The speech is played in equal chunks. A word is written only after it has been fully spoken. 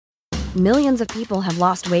Millions of people have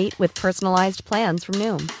lost weight with personalized plans from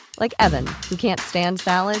Noom. Like Evan, who can't stand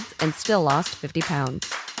salads and still lost 50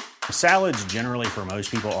 pounds. Salads generally for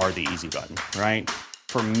most people are the easy button, right?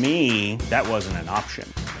 For me, that wasn't an option.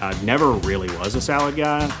 I never really was a salad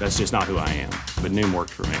guy. That's just not who I am. But Noom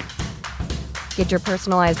worked for me. Get your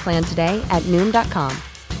personalized plan today at Noom.com.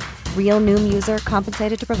 Real Noom user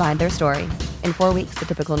compensated to provide their story. In 4 weeks, the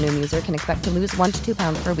typical Noom user can expect to lose 1 to 2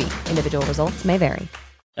 pounds per week. Individual results may vary.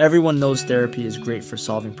 Everyone knows therapy is great for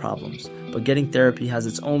solving problems, but getting therapy has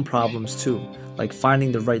its own problems too, like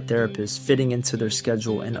finding the right therapist, fitting into their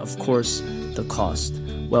schedule, and of course, the cost.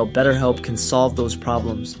 Well, BetterHelp can solve those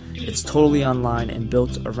problems. It's totally online and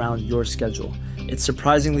built around your schedule. It's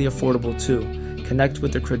surprisingly affordable too. Connect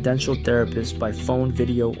with a credentialed therapist by phone,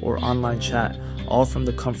 video, or online chat, all from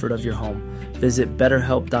the comfort of your home. Visit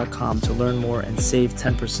BetterHelp.com to learn more and save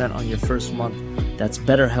 10% on your first month. That's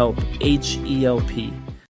BetterHelp, H-E-L-P.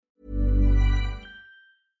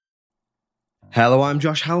 Hello, I'm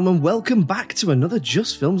Josh Hallman. Welcome back to another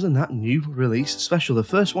Just Films and That new release special, the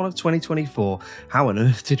first one of 2024. How on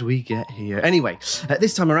earth did we get here? Anyway,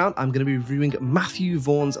 this time around, I'm going to be reviewing Matthew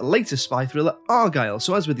Vaughn's latest spy thriller, Argylle.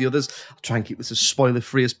 So as with the others, I'll try and keep this as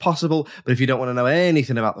spoiler-free as possible, but if you don't want to know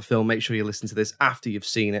anything about the film, make sure you listen to this after you've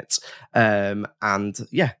seen it. And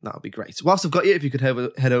yeah, that would be great. Whilst I've got you, if you could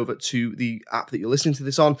head over to the app that you're listening to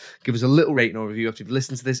this on, give us a little rating or review after you've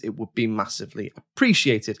listened to this, it would be massively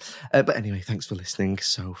appreciated. But anyway, thanks for listening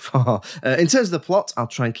so far. In terms of the plot, I'll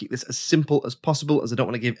try and keep this as simple as possible, as I don't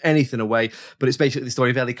want to give anything away, but it's basically the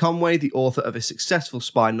story of Ellie Conway, the author of a successful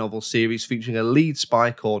spy novel series featuring a lead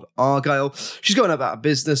spy called Argylle. She's going about a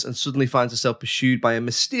business and suddenly finds herself pursued by a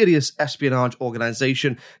mysterious espionage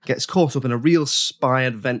organisation, gets caught up in a real spy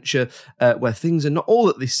adventure where things are not all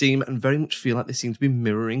that they seem and very much feel like they seem to be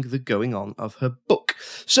mirroring the going on of her book.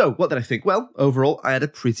 So, what did I think? Well, overall, I had a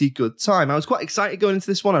pretty good time. I was quite excited going into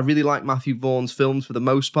this one. I really like Matthew Vaughn's films for the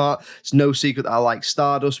most part. It's no secret that I like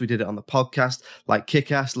Stardust. We did it on the podcast, like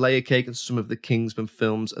Kick-Ass, Layer Cake, and some of the Kingsman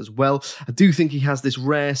films as well. I do think he has this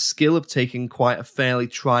rare skill of taking quite a fairly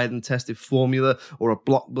tried and tested formula or a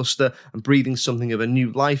blockbuster and breathing something of a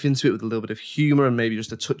new life into it with a little bit of humour and maybe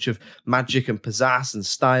just a touch of magic and pizzazz and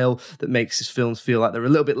style that makes his films feel like they're a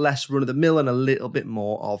little bit less run-of-the-mill and a little bit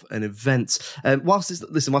more of an event. Whilst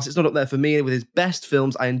it's not up there for me, with his best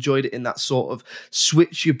films, I enjoyed it in that sort of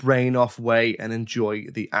switch your brain off way and enjoy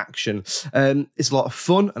the action. It's a lot of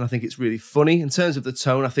fun, and I think it's really funny. In terms of the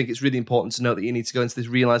tone, I think it's really important to note that you need to go into this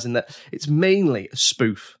realising that it's mainly a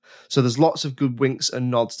spoof. So there's lots of good winks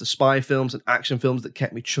and nods to spy films and action films that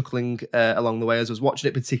kept me chuckling along the way as I was watching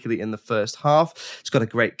it, particularly in the first half. It's got a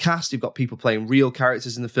great cast. You've got people playing real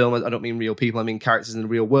characters in the film. I don't mean real people, I mean characters in the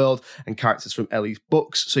real world and characters from Ellie's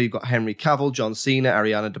books. So you've got Henry Cavill, John Cena,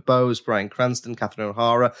 Ariana DeBose, Bryan Cranston, Catherine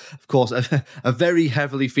O'Hara. Of course, a very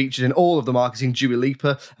heavily featured in all of the marketing, Dua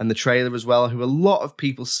Lipa, and the trailer as well, who a lot of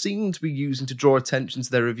people seem to be using to draw attention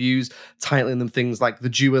to their reviews, titling them things like the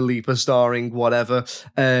Dua Lipa starring whatever,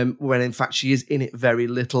 when in fact she is in it very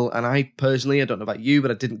little. And I personally, I don't know about you,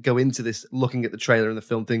 but I didn't go into this looking at the trailer and the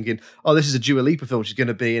film thinking, oh, this is a Dua Lipa film, she's going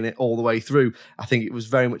to be in it all the way through. I think it was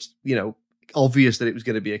very much, obvious that it was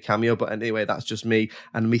going to be a cameo, but anyway, that's just me,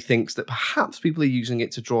 and me thinks that perhaps people are using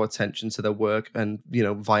it to draw attention to their work and,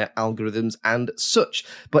 via algorithms and such.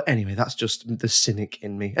 But anyway, that's just the cynic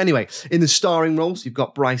in me. Anyway, in the starring roles, you've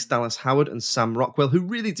got Bryce Dallas Howard and Sam Rockwell, who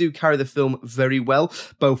really do carry the film very well,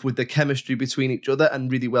 both with the chemistry between each other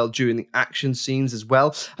and really well during the action scenes as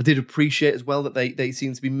well. I did appreciate as well that they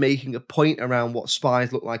seem to be making a point around what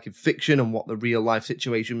spies look like in fiction and what the real life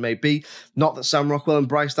situation may be. Not that Sam Rockwell and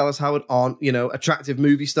Bryce Dallas Howard aren't attractive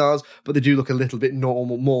movie stars, but they do look a little bit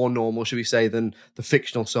more normal, should we say, than the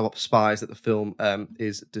fictional soap spies that the film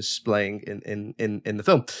is displaying in the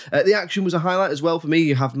film. The action was a highlight as well for me.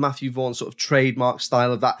 You have Matthew Vaughn's sort of trademark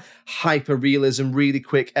style of that hyper realism, really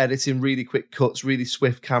quick editing, really quick cuts, really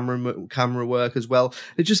swift camera work as well.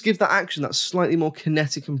 It just gives that action that slightly more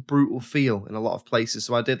kinetic and brutal feel in a lot of places,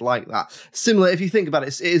 so I did like that. Similar, if you think about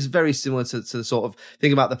it, it is very similar to the sort of,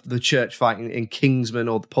 think about the church fight in Kingsman,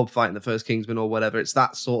 or the pub fight in the first Kingsman, or whatever. It's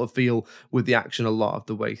that sort of feel with the action a lot of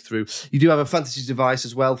the way through. You do have a fantasy device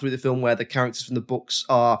as well through the film where the characters from the books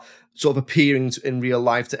are sort of appearing in real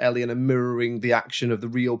life to Ellie and are mirroring the action of the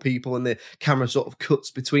real people, and the camera sort of cuts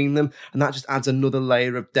between them, and that just adds another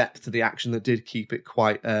layer of depth to the action that did keep it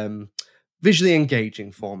quite visually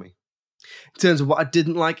engaging for me. In terms of what I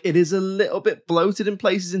didn't like, it is a little bit bloated in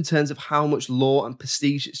places in terms of how much lore and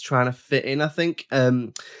prestige it's trying to fit in, I think.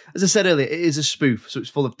 As I said earlier, it is a spoof, so it's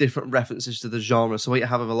full of different references to the genre. So what you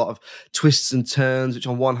have a lot of twists and turns, which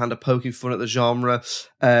on one hand are poking fun at the genre,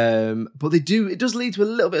 but it does lead to a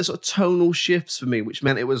little bit of sort of tonal shifts for me, which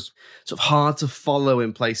meant it was sort of hard to follow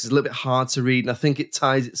in places, a little bit hard to read, and I think it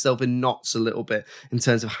ties itself in knots a little bit in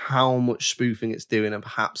terms of how much spoofing it's doing, and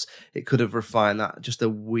perhaps it could have refined that just a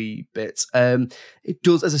wee bit. It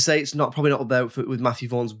does, as I say, it's probably not up there with Matthew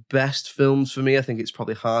Vaughn's best films for me. I think it's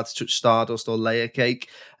probably hard to touch Stardust or Layer Cake,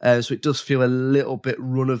 so it does feel a little bit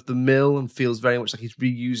run-of-the-mill and feels very much like he's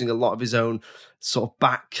reusing a lot of his own sort of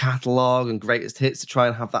back catalogue and greatest hits to try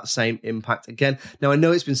and have that same impact again. Now, I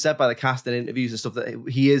know it's been said by the cast in interviews and stuff that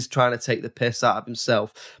he is trying to take the piss out of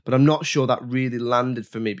himself, but I'm not sure that really landed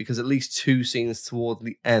for me, because at least two scenes towards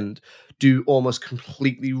the end do almost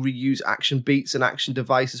completely reuse action beats and action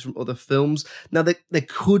devices from other films. Now, there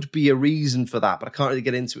could be a reason for that, but I can't really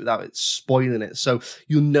get into it without it spoiling it. So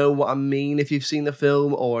you'll know what I mean if you've seen the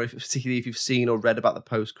film, or particularly if you've seen or read about the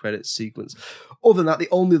post-credits sequence. Other than that, the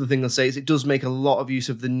only other thing I'll say is it does make a lot of use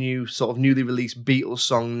of the newly released Beatles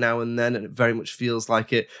song Now and Then, and it very much feels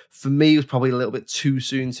like it. For me, it was probably a little bit too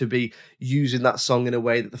soon to be using that song in a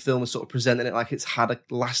way that the film is sort of presenting it like it's had a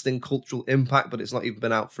lasting cultural impact, but it's not even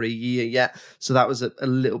been out for a year yet. So that was a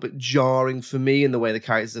little bit jarring for me in the way the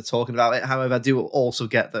characters are talking about it. However, I do also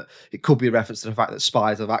get that it could be a reference to the fact that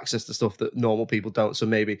spies have access to stuff that normal people don't. So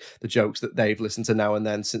maybe the jokes that they've listened to Now and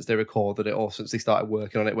Then since they recorded it, or since they started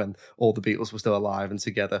working on it when all the Beatles were still alive and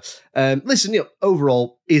together. Listen,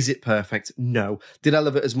 overall, is it perfect? No. Did I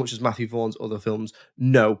love it as much as Matthew Vaughn's other films?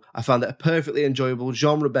 No. I found it a perfectly enjoyable,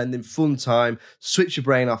 genre-bending, fun time, switch your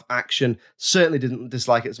brain off action. Certainly didn't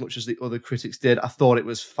dislike it as much as the other critics did. I thought it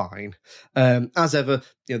was fine. As ever,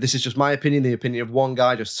 this is just my opinion, the opinion of one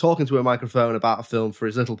guy just talking to a microphone about a film for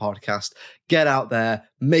his little podcast. Get out there,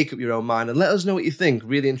 make up your own mind, and let us know what you think.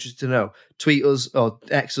 Really interested to know. Tweet us or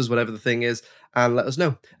X us, whatever the thing is, and let us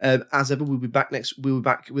know. As ever, we'll be back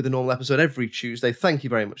with a normal episode every Tuesday. Thank you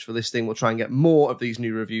very much for listening. We'll try and get more of these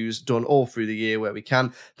new reviews done all through the year where we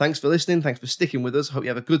can. Thanks for listening. Thanks for sticking with us. Hope you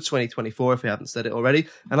have a good 2024 if we haven't said it already.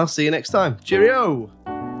 And I'll see you next time. Cheerio!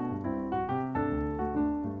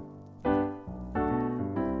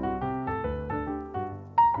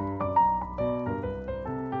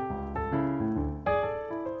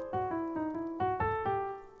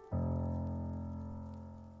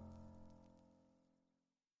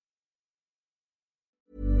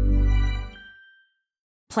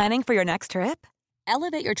 Planning for your next trip?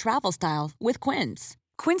 Elevate your travel style with Quince.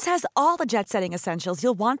 Quince has all the jet-setting essentials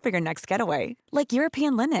you'll want for your next getaway, like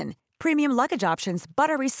European linen, premium luggage options,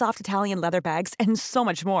 buttery soft Italian leather bags, and so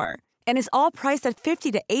much more. And is all priced at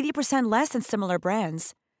 50 to 80% less than similar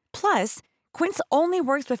brands. Plus, Quince only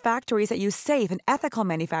works with factories that use safe and ethical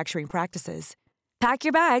manufacturing practices. Pack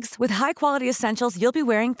your bags with high-quality essentials you'll be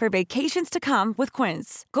wearing for vacations to come with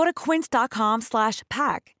Quince. Go to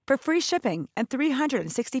quince.com/pack for free shipping and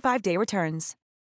 365-day returns.